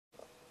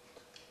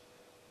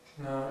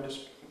Now, it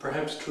is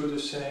perhaps true to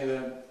say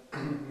that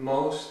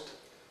most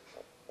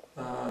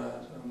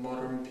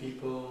modern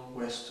people,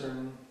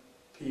 Western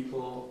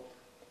people,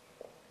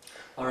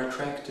 are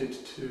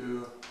attracted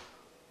to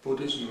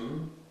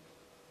Buddhism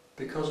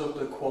because of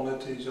the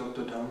qualities of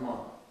the Dhamma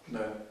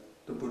that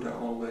the Buddha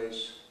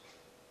always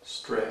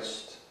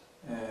stressed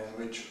and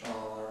which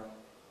are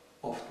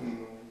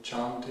often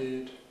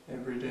chanted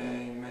every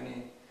day in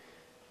many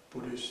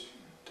Buddhist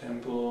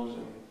temples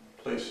and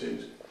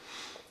places.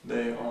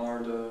 They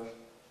are the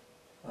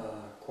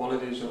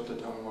qualities of the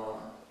Dhamma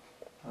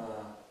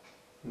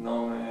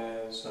known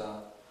as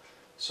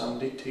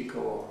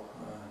sanditthiko,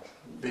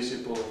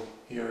 visible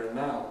here and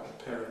now,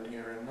 apparent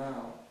here and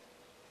now.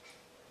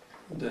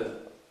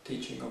 The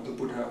teaching of the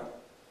Buddha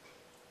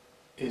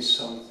is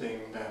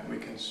something that we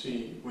can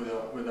see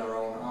with our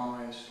own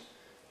eyes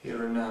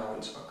here and now.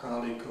 It's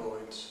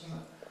akaliko, it's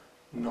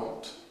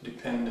not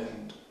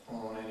dependent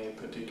on any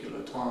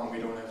particular time. We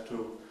don't have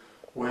to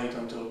wait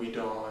until we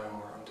die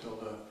or until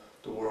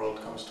the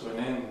world comes to an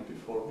end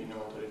before we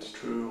know that it's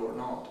true or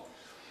not.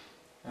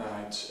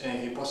 It's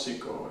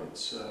ehipasiko,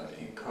 it's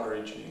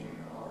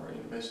encouraging our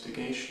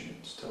investigation.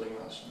 It's telling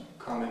us,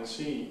 come and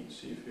see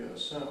for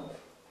yourself.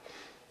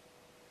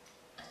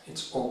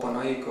 It's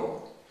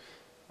opanaiko,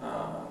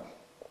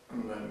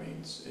 and that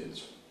means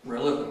it's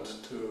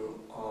relevant to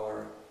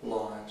our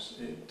lives.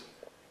 It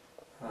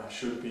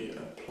should be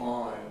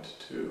applied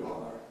to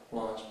our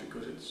lives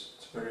because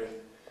it's very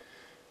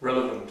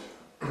relevant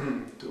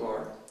to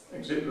our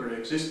very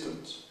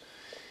existence.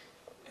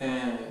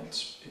 And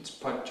it's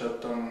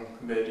pachatang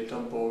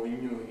veditabbo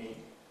vinyuhi.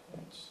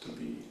 It's to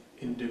be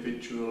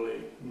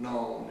individually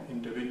known,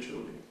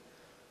 individually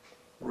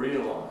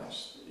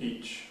realized,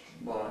 each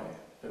by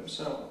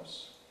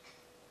themselves.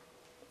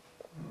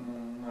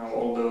 Now,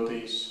 although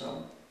these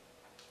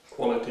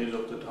qualities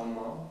of the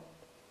Dhamma,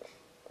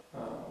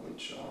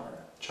 which are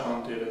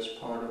chanted as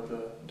part of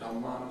the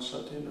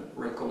Dhammanusati, the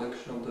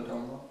recollection of the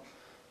Dhamma,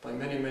 by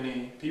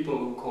many people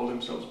who call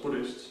themselves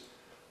Buddhists,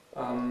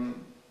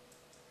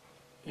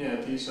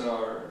 these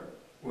are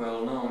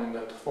well known in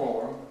that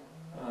form.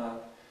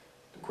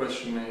 The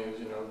question is,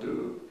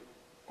 do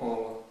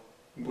all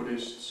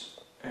Buddhists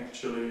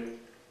actually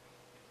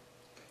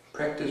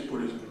practice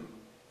Buddhism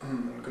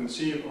and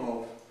conceive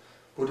of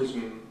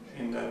Buddhism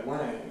in that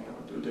way?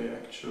 Do they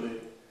actually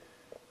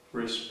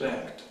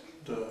respect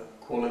the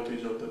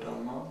qualities of the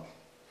Dhamma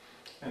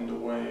and the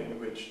way in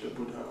which the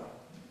Buddha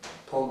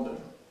taught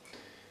them,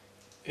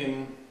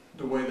 in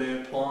the way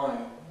they apply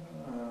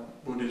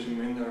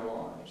Buddhism in their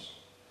lives?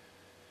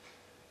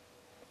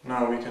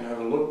 Now we can have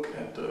a look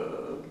at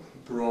the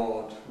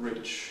broad,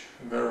 rich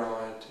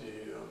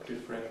variety of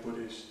different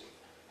Buddhist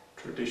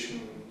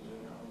traditions.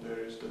 There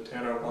is the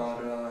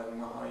Theravada and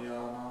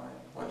Mahayana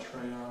and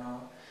Vajrayana,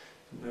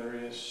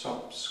 various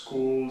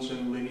sub-schools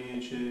and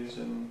lineages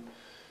and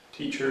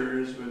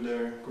teachers with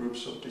their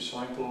groups of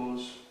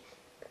disciples.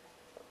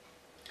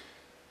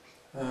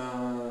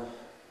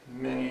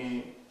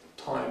 Many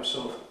types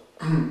of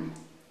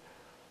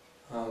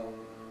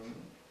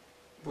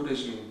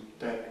Buddhism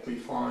that we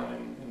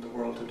find in the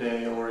world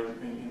today, or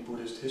in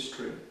Buddhist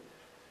history,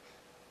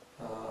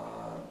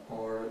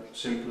 or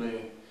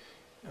simply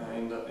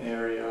in the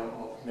area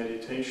of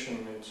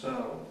meditation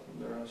itself.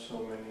 There are so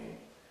many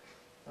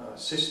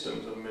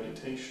systems of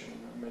meditation,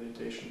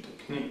 meditation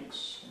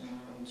techniques,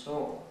 and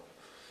so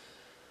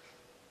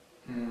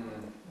on.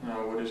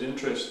 Now, what is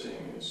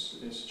interesting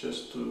is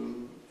just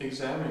to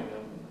examine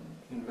and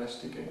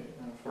investigate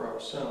for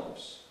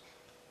ourselves.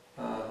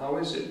 How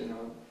is it,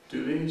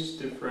 do these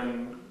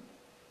different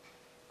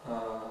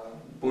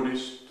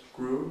Buddhist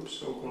groups,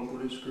 so-called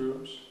Buddhist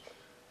groups,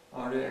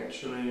 are they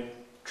actually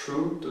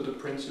true to the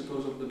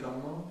principles of the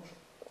Dhamma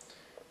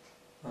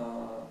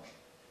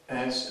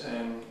as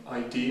an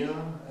idea,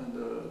 and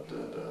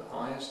the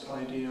highest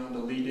idea, the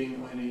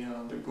leading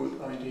idea, the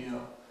good idea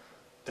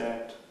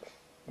that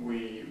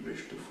we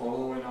wish to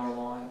follow in our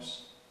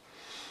lives?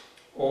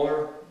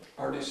 Or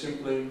are they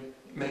simply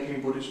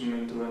making Buddhism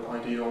into an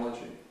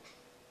ideology?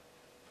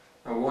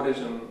 Now, what is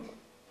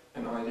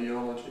an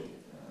ideology?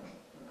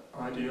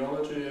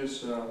 Ideology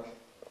is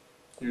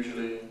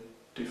usually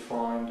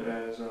defined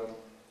as a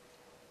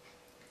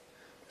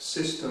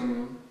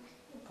system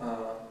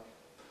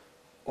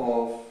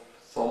of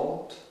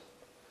thought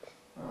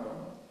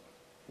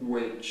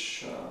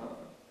which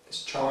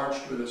is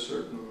charged with a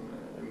certain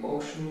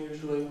emotion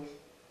usually,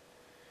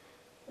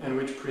 and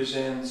which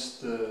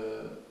presents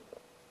a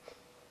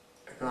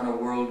kind of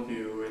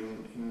worldview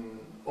in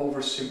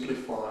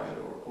over-simplified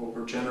or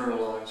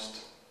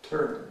over-generalized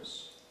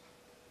terms,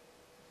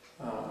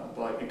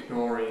 by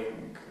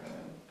ignoring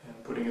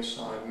and putting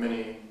aside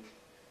many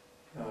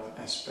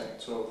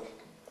aspects of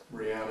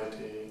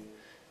reality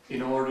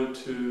in order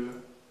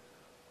to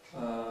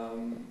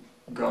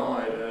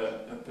guide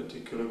a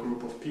particular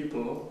group of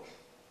people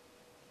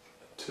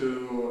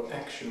to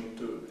action,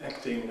 to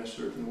acting in a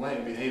certain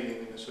way,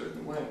 behaving in a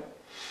certain way.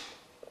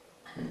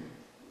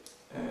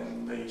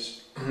 And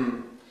these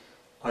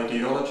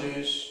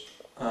ideologies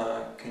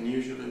can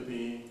usually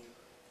be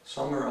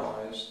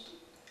summarized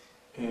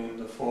in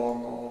the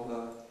form of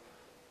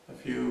a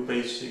few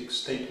basic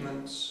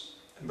statements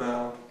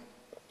about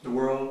the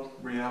world,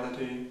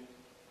 reality,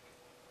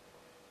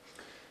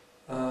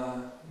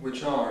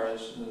 which are,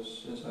 as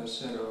I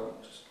said,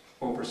 just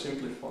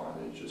oversimplified.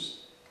 They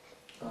just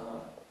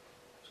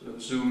sort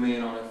of zoom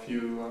in on a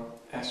few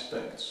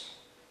aspects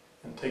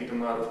and take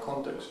them out of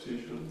context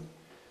usually,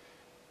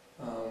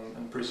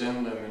 and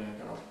present them in a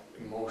kind of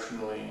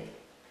emotionally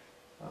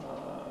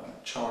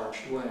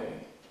charged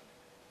way.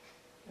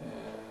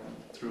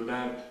 And through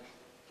that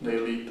they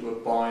lead to a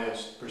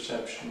biased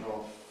perception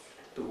of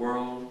the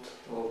world,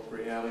 of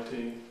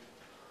reality,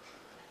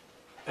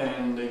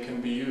 and they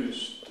can be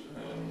used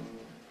in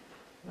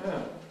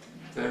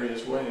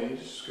various ways,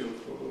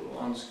 skillful,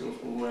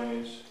 unskillful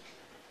ways,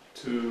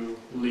 to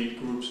lead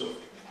groups of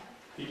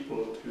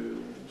people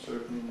to a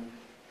certain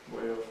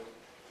way of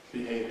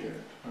behavior,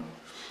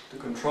 to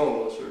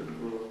control a certain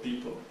group of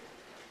people,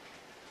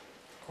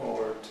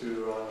 or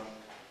to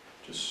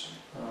just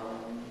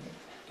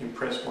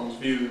impress one's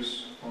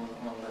views on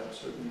that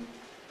certain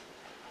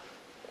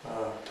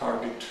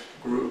target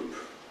group.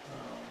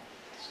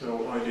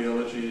 So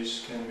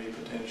ideologies can be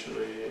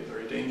potentially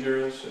very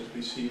dangerous, as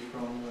we see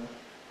from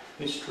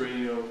the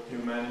history of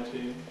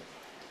humanity.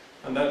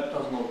 And that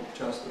does not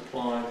just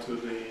apply to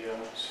the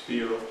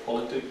sphere of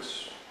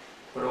politics,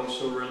 but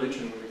also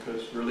religion,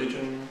 because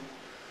religion,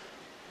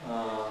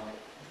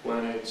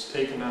 when it's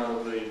taken out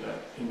of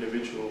that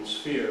individual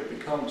sphere,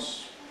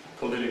 becomes a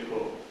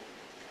political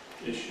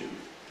issue.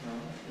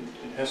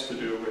 It has to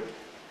do with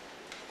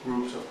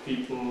groups of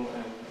people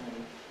and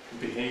the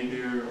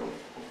behavior of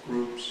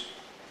groups.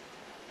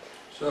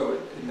 So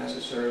it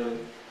necessarily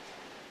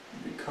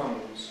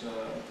becomes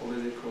a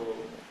political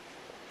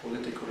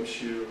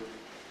issue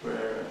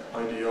where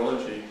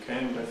ideology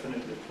can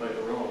definitely play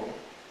a role.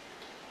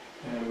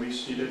 And we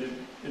see that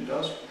it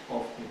does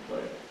often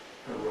play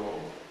a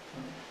role.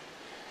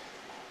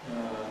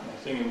 I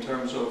think in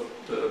terms of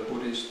the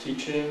Buddhist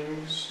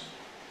teachings,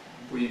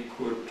 we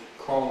could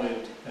call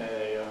it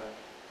a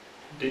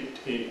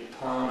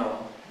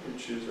ditthipana,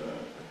 which is a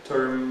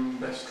term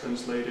best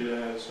translated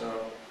as a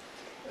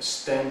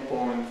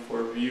standpoint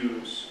for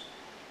views.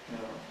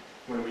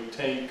 When we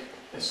take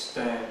a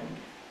stand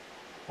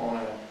on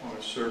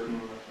a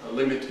certain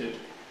limited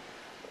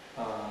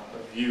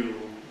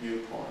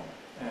viewpoint,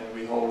 and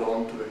we hold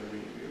on to it,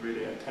 we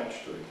really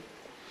attach to it.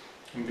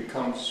 It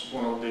becomes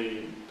one of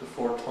the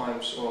four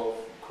types of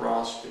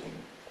grasping,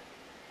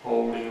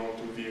 holding on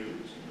to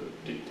views,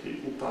 the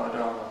ditthi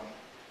upadana,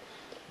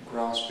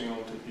 grasping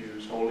onto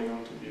views, holding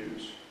on to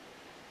views.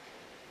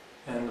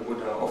 And the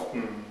Buddha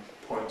often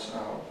points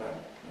out that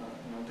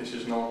this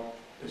is not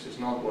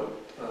what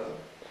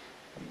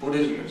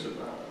Buddhism is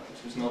about.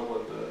 This is not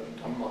what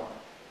the Dhamma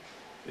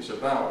is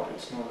about.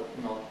 It's not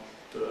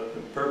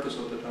the purpose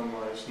of the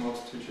Dhamma is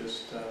not to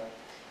just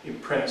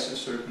impress a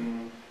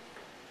certain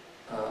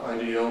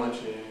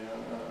ideology,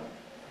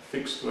 a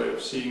fixed way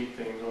of seeing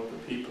things onto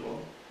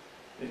people.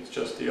 It's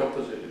just the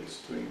opposite.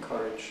 It's to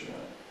encourage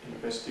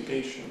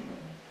investigation,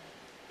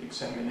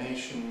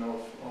 examination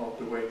of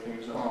the way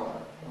things are,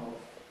 of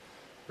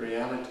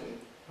reality.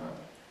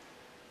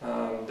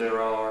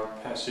 There are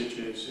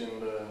passages in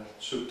the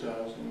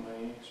suttas, in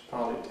the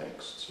Pali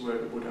texts, where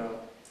the Buddha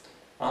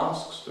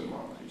asks the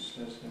monks, he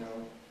says,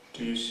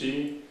 do you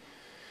see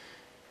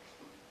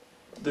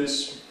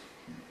this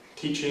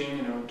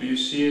teaching, do you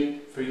see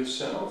it for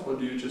yourself, or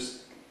do you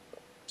just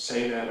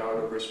say that out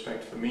of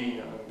respect for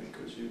me,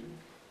 because you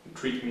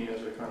treat me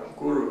as a kind of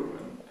guru?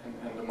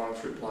 And the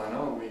monks reply,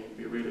 no,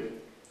 we really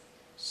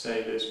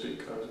say this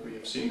because we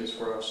have seen this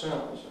for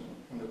ourselves.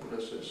 And the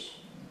Buddha says,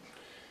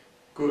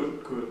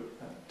 good,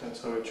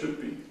 that's how it should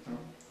be.